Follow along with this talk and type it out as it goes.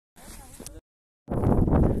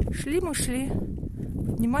Шли мы, шли,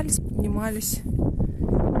 поднимались,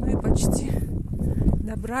 ну и почти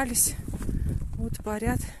добрались. Вот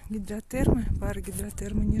парят гидротермы, пары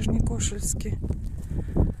гидротермы Нижнекошелевские.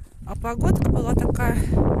 А погодка была такая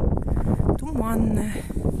туманная.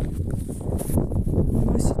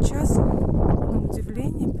 Но сейчас, на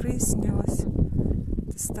удивление, прояснилось.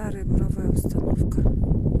 Это старая буровая установка.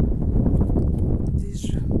 Здесь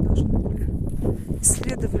же должны были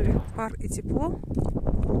исследовали пар и тепло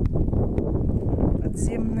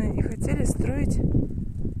подземное и хотели строить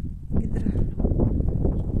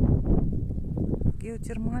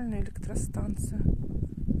геотермальную электростанцию.